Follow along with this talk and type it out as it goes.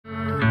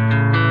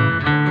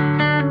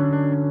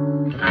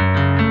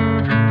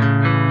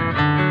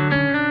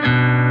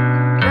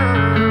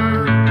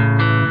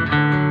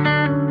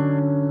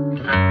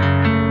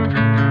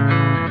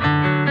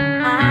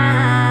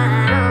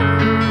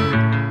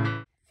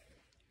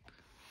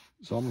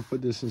So I'm gonna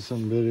put this in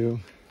some video,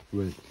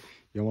 but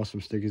y'all want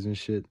some stickers and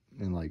shit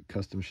and like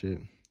custom shit.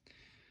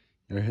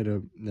 Y'all hit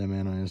up that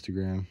man on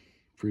Instagram,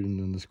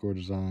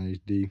 freedom_design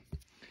HD.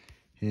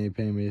 He ain't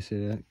paying me to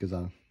say that because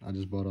I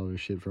just bought all this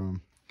shit from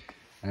him.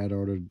 I had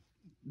ordered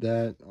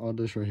that. All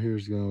this right here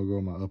is gonna go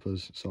on my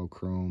uppers. It's all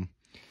chrome.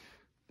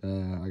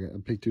 I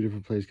picked 2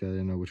 different plates because I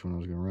didn't know which one I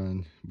was gonna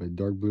run. But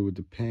dark blue with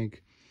the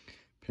pink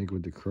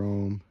with the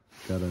chrome.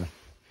 Got a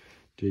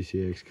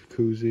JCX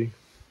koozie.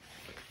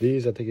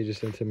 These I think he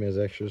just sent to me as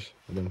extras.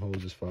 And them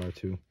holes is fire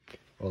too.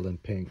 All in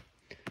pink.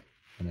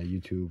 And a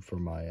YouTube for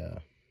my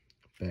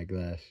back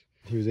glass.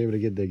 He was able to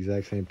get the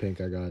exact same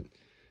pink I got.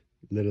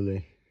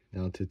 Literally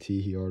down to T.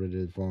 He ordered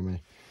it for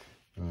me.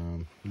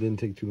 Didn't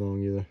take too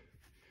long either.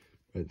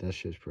 But that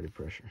shit's pretty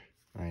pressure.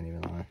 I ain't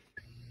even lying.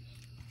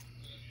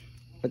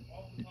 What?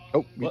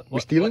 Oh, we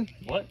stealing?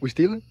 What? We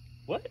stealing?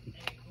 What?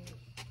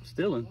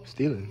 Stealing?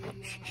 Stealing.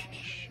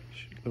 Shh.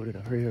 Load it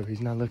up. Hurry up.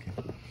 He's not looking.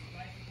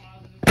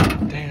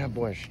 Damn, that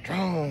boy's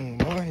strong,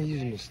 boy. He's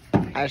using his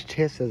ass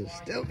chest as a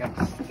still.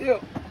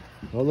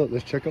 Hold up.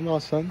 Let's check him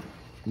out, son.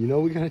 You know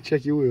we gotta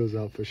check your wheels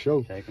out for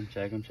sure. Check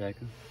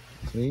them.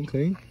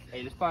 Clean.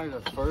 Hey, this is probably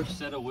the first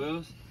set of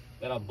wheels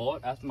that I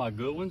bought after my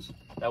good ones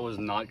that was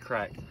not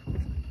cracked.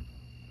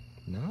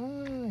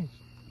 Nice.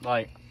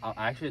 Like, I'm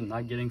actually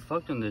not getting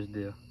fucked on this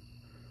deal.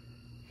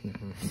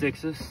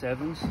 6s,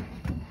 7s,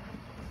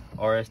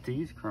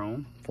 RSTs,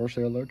 chrome. For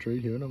sale or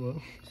trade, here them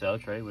up. Sell,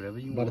 trade, whatever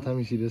you want. By the time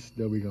you see this,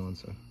 they'll be gone,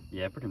 so.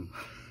 Yeah, pretty much.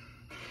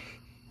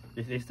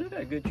 They still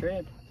got good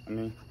tread. I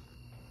mean,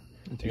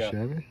 Not too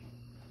shabby.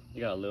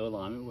 You got a little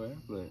alignment wear,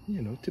 but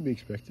you know, to be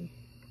expected.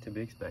 To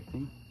be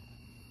expecting.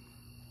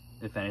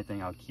 If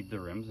anything, I'll keep the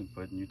rims and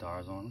put new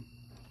tires on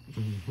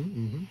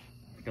them.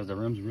 Because the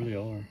rims really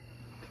are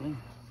clean.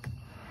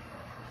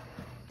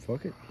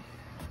 Fuck it.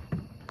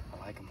 I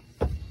like them.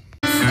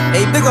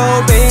 A big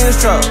old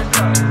Benz truck.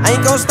 I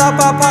ain't gon' stop,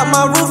 I pop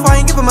my roof, I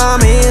ain't giving my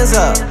mans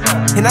up.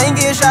 And I ain't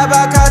getting shot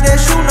by cops that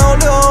shoot no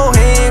little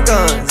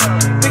handguns.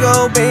 Big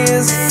old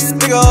Benz,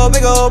 big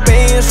old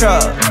Benz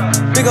truck.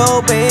 Big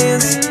old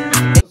Benz.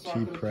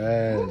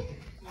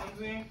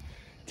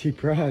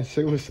 T-Pride,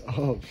 say what's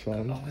up,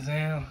 son. Oh,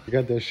 damn. You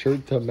got that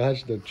shirt to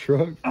match the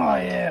truck? Oh,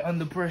 yeah,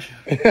 under pressure.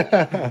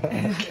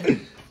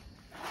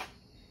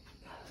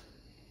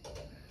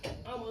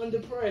 I'm under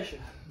pressure.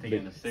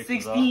 Taking the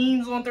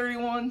 16s on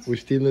 31s. We're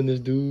stealing this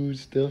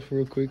dude's stuff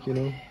real quick, you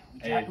know?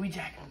 We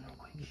jack him real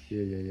quick.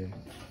 Yeah.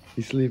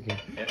 He's sleeping.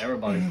 Yeah,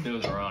 everybody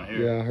steals around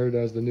here. Yeah, I heard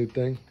that's the new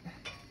thing.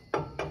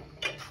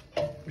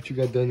 What you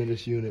got done to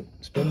this unit?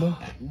 Spindle?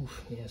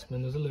 Oof, yeah,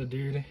 spindle's a little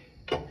dirty.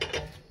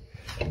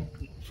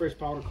 Fresh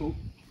powder coat.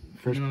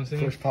 Fresh, you know what I'm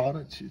saying? Fresh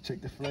powder.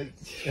 Check the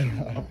flakes.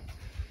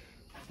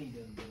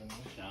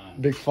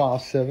 Big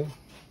 5.7.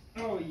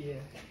 Oh, yeah.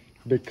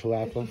 Big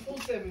clapper.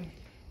 4.7.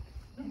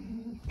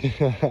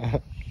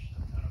 I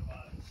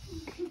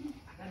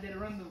did a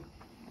run the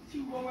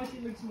 2 boy, my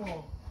shit look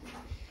small.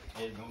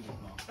 Yeah, it's gonna be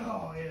small.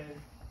 Oh, yeah.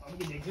 I'm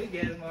getting good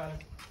gas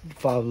mileage.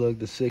 5 lug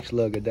to 6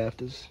 lug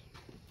adapters.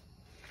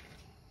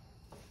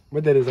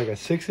 What that is, like a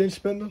 6-inch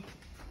spindle?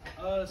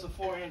 It's a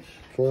 4-inch.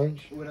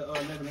 4-inch? With a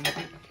 11 in it.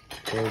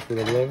 4-inch with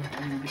 11?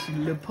 You see the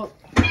little puck?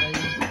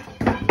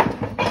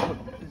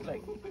 It's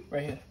like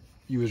right here.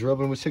 You was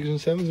rubbing with 6s and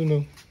 7s or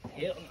no?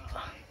 Hell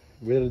no.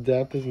 With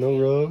adapters, no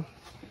rub?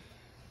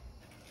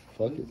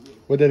 Fuck it.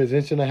 What that is,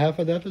 1.5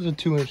 adapters or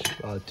 2-inch?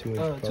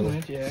 2-inch.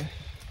 2-inch, yeah.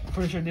 I'm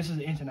pretty sure this is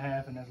 1.5 inches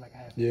and that's like a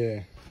half.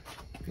 Yeah.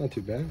 Not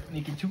too bad.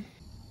 Make it 2.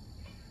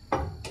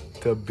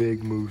 The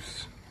big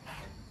moose.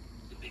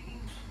 The big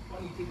moose. Why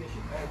don't you take that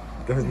shit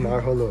back? That's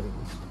not, hold on.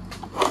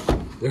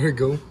 There we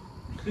go.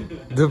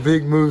 The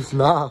big moose,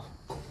 nah.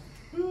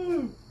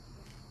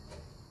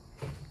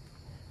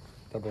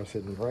 That boy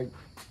sitting right.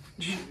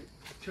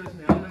 Trust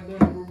me, I'm not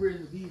going over bridge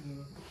with these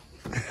ones.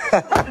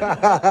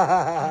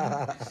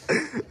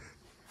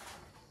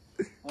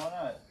 Why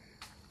not?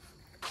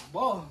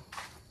 Boy,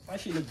 my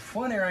shit look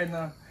funny right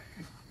now.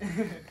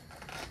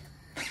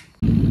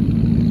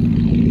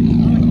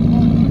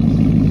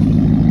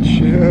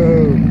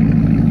 Chill.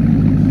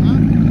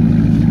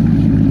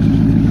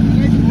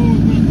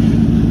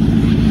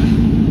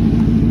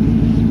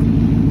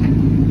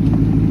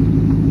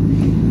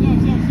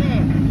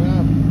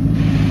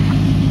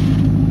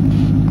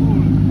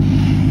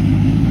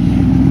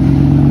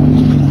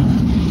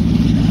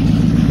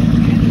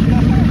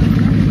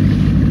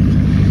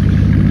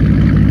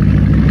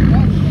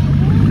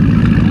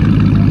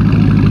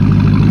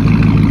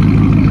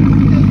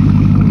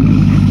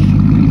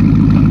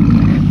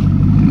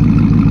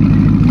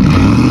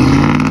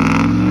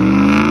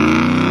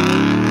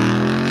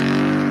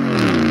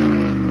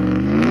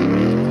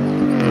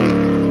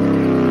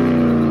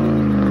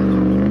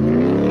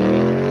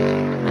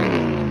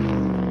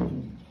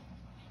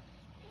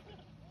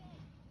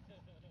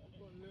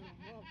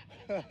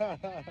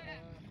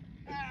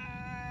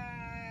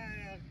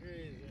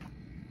 Crazy.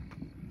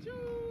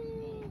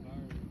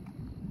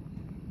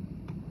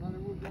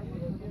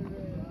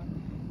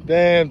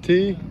 Damn,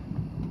 T.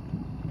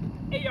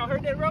 Hey, y'all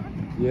heard that rubber?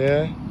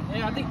 Yeah.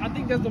 Yeah, I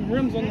think that's the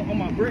rims on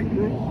my brick,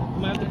 bro.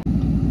 I'm gonna have to...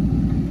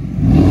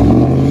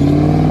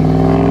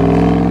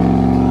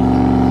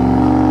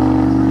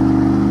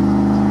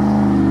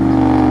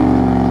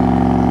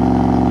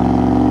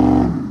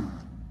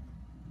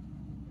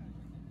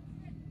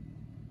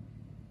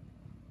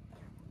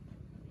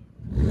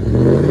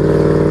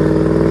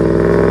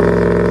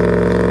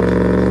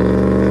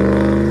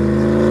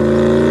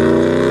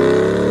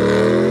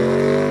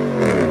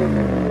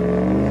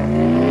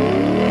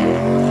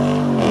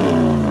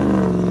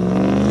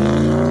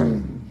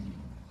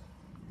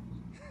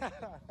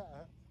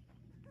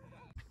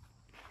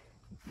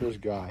 This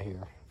guy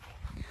here.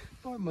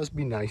 Oh, it must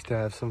be nice to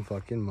have some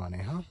fucking money,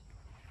 huh?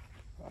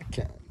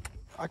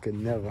 I could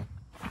never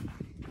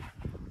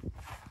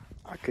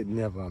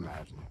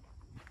imagine.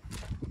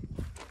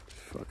 This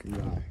fucking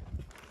guy.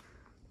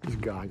 This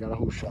guy got a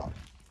whole shop.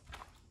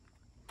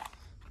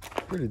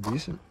 Pretty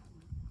decent.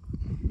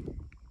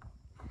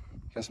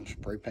 Got some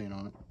spray paint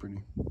on it.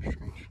 Pretty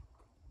strange.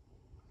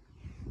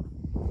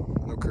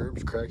 No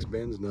curbs, cracks,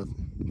 bends,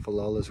 nothing.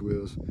 Flawless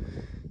wheels.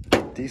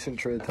 Decent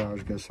tread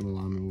tires. Got some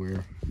alignment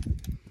wear.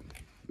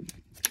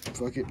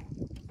 Fuck it.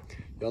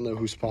 Y'all know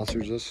who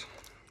sponsors us.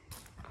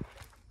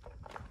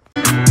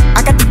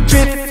 I got the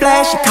drip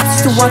flash, cops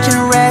used to watch and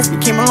harass me.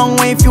 Came a long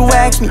way if you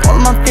ask me. All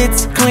of my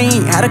fits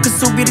clean, had a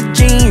Kasubi the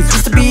jeans.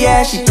 Used to be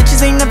ashy,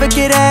 bitches ain't never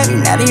get at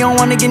me. Now they don't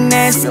wanna get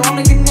nasty.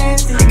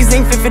 Niggas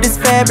ain't fit for this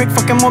fabric,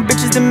 fucking more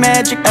bitches than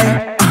magic.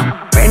 Ay,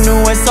 brand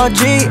new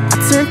SRG, I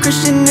turned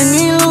Christian and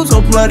he lose.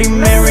 Go Bloody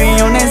Mary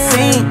on that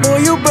scene. Boy,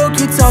 you broke,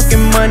 you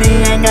talking money,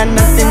 ain't got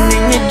nothing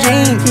in your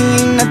jeans. He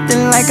ain't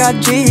nothing like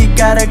RG, he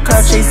got a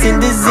clout chasing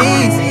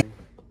disease.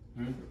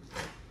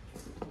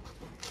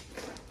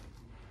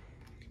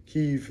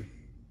 Kiev.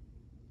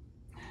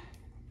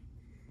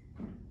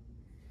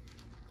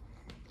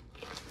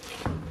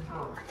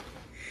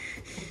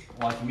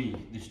 Watch me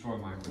destroy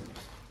my rims.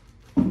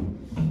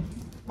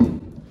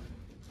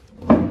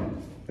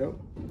 Yep.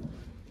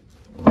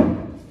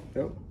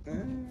 Yep.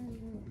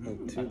 Not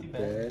too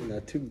bad.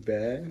 Not too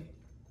bad.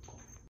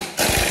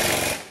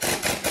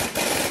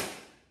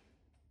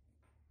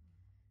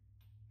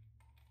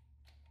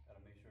 Gotta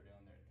make sure they're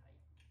on there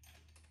tight.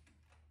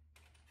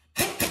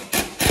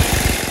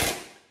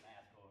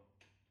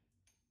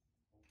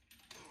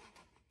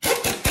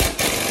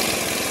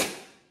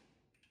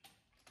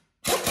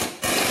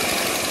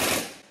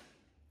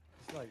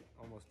 It's like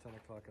almost 10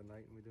 o'clock at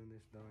night and we doing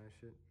this dumbass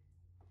shit.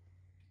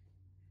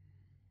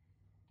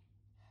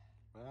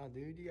 Wow,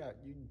 dude, you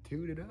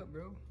tuned it up,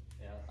 bro.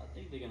 Yeah, I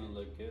think they're gonna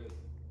look good.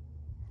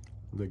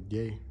 Look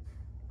gay.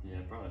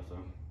 Yeah, probably so.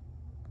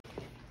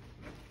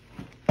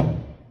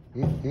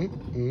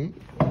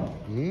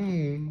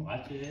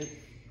 Watch it.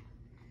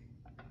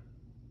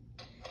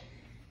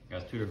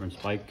 Got two different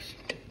spikes.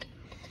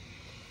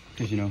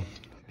 Cause you know,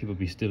 people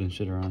be stealing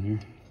shit around here.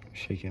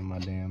 Shaking my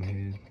damn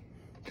head.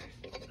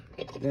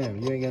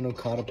 Damn, you ain't got no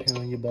cotter pin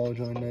on your ball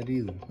joint nut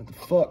either. What the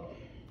fuck?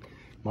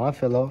 Mine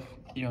fell off.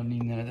 You don't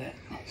need none of that.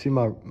 See,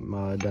 my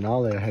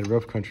Denali had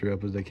rough country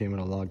uppers that came in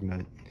a log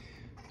nut.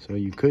 So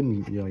you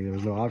couldn't, you know, there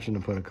was no option to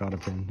put a cotter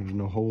pin. There was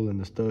no hole in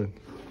the stud.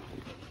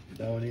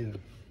 That one either.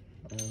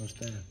 I don't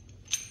understand.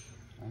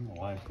 I don't know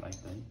why it's like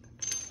that.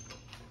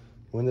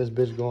 When this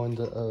bitch going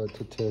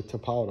to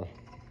powder?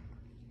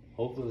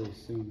 Hopefully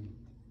soon.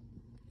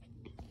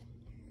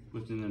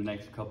 Within the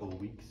next couple of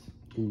weeks.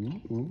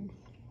 Ooh.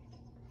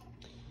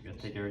 Gotta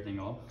take everything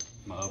off.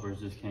 My uppers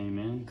just came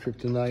in.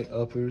 Kryptonite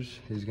uppers.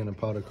 He's gonna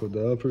powder coat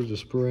the uppers, the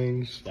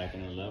springs.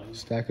 Stacking the level.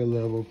 Stack a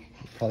level.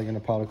 Probably gonna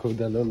powder coat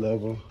that little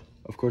level.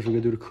 Of course, we're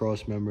gonna do the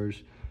cross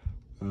members.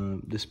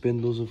 The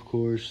spindles, of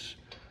course.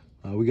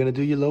 We gonna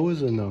do your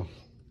lowers or no?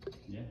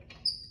 Yeah.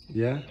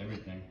 Yeah?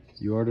 Everything.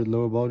 You ordered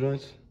lower ball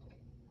joints?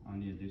 I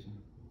need to do some.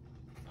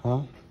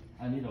 Huh?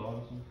 I need to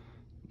order some.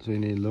 So you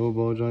need lower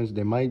ball joints.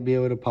 They might be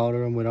able to powder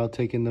them without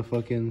taking the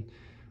fucking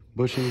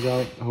bushings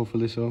out.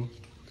 Hopefully so.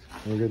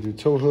 And we're gonna do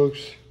toe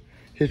hooks,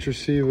 hitch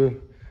receiver.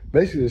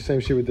 Basically the same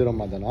shit we did on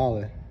my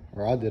Denali.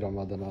 Or I did on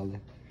my Denali.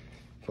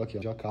 Fuck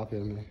y'all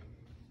copying me.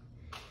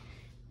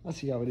 I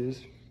see how it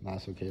is. Nah,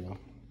 it's okay though.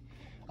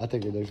 I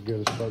think it looks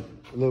good as fuck.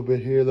 A little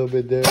bit here, a little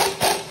bit there.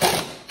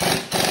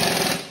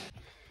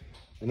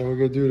 And then we're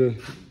gonna do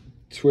the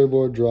sway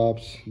board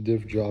drops,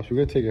 diff drops. We're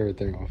gonna take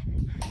everything off.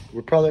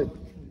 We're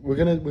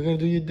gonna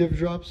do your diff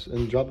drops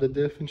and drop the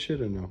diff and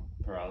shit or no?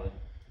 Probably.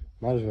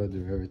 Might as well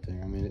do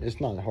everything. I mean, it's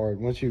not hard.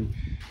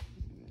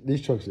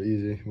 These trucks are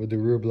easy. With the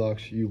rear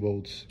blocks,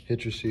 U-bolts,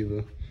 hitch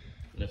receiver.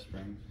 Lift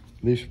springs.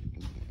 Leaf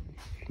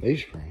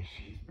springs.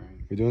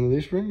 We doing the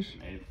leaf springs?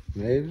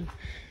 Maybe.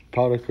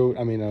 Powder coat,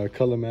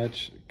 color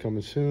match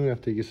coming soon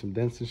after you get some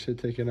dents and shit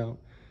taken out.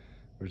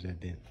 Where's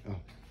that dent?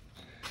 Oh.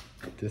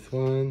 This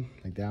one,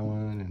 like that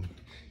one, and,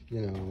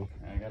 you know.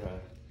 I gotta.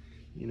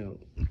 You know.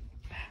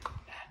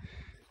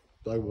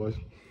 Black boys.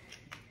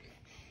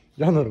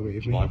 Y'all know the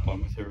wave, man. Blackboard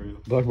material.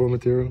 Blackboard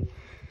material.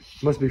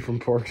 Must be from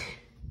Parks.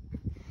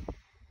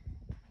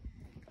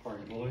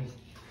 Park boys.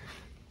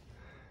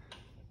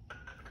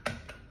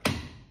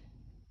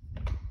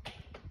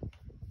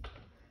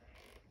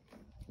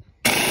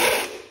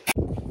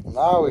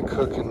 Now we're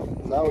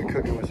cooking. Now we're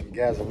cooking with some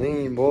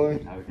gasoline,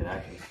 boy. Now we can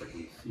actually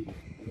freaking see.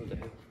 What the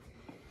hell?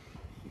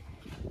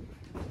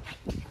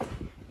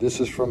 This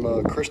is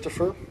from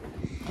Christopher,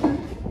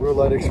 Real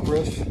Light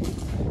Express.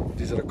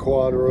 These are the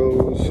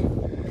Quadros.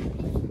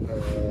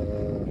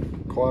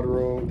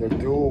 Quadro, they're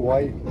dual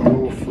white,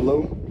 dual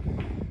flow.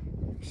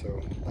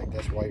 So, like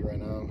that's white right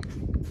now.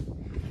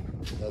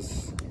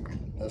 That's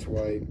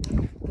white.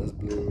 That's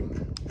blue,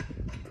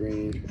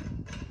 green,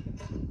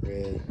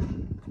 red.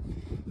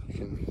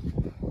 You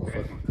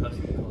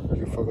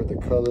can fuck with the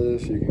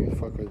colors. You can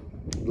fuck with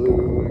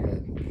blue.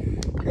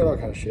 You got all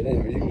kind of shit.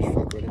 Anyway, you can just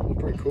fuck with it.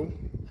 It's pretty cool.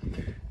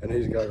 And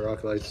he's got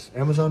rock lights.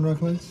 Amazon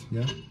rock lights?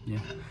 Yeah? Yeah.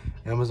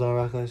 Amazon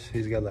rock lights.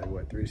 He's got like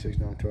what, 3, 6,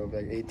 9, 12,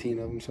 like 18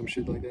 of them, some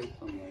shit like that.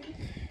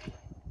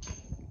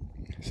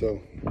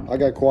 So I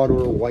got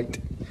Quadro white,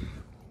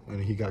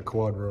 and he got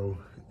Quadro.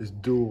 It's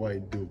dual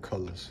white, dual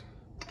colors.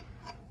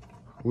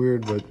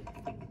 Weird, but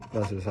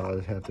that's just how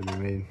it have to be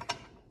made.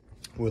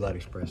 Real Light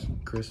Express.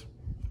 Chris,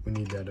 we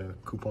need that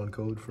coupon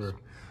code for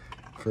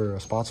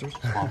sponsors.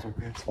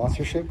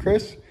 Sponsorship,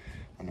 Chris.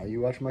 I know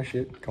you watch my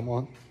shit. Come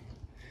on.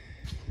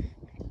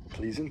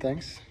 Please and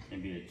thanks.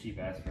 And be a cheap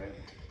ass right?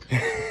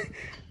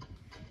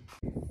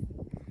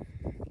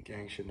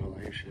 Gang shit, no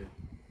lame shit.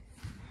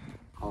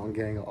 On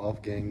gang or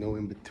off gang, no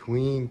in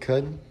between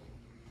cutting.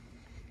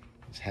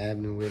 It's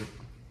happening with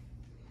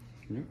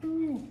it.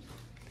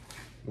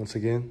 Once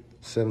again,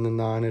 7 to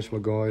 9 inch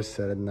McGuire,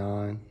 set at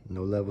 9,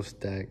 no level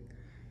stack.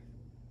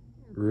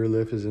 Rear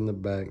lift is in the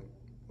back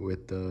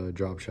with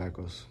drop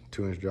shackles,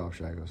 2-inch drop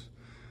shackles.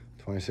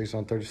 26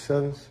 on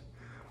 37s,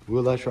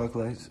 wheel light truck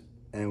lights,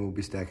 and we'll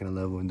be stacking a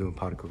level and doing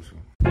Powdercoat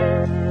soon.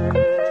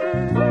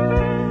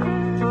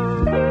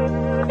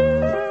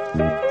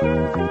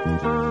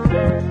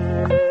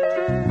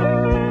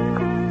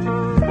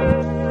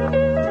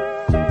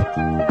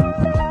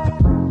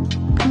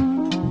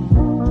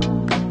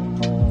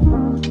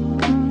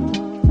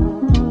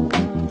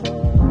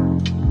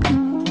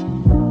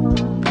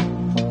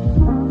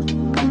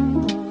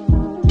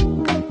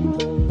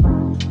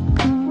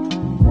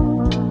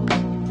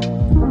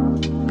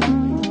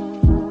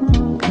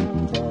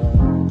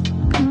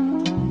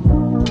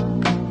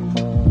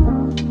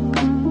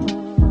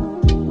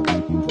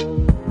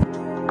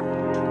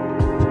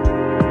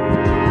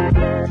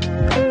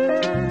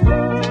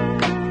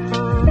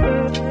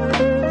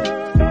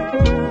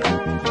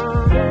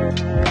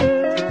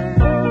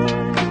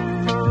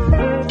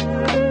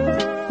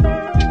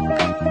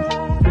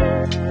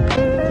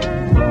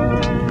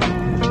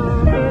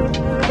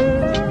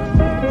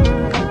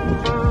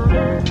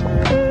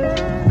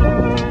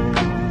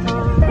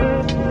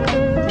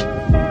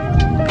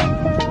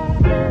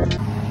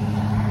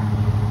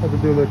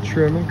 Do a little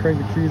trimming, crank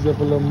the keys up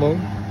a little more.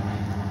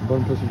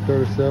 Button put some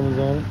 37s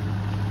on it.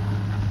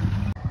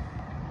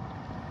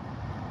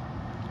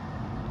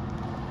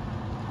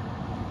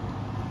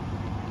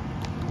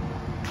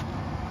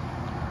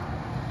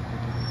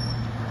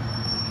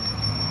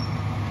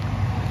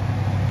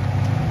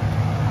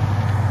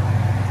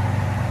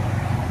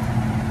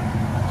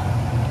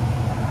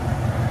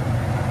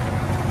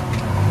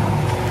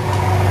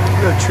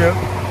 Good trip.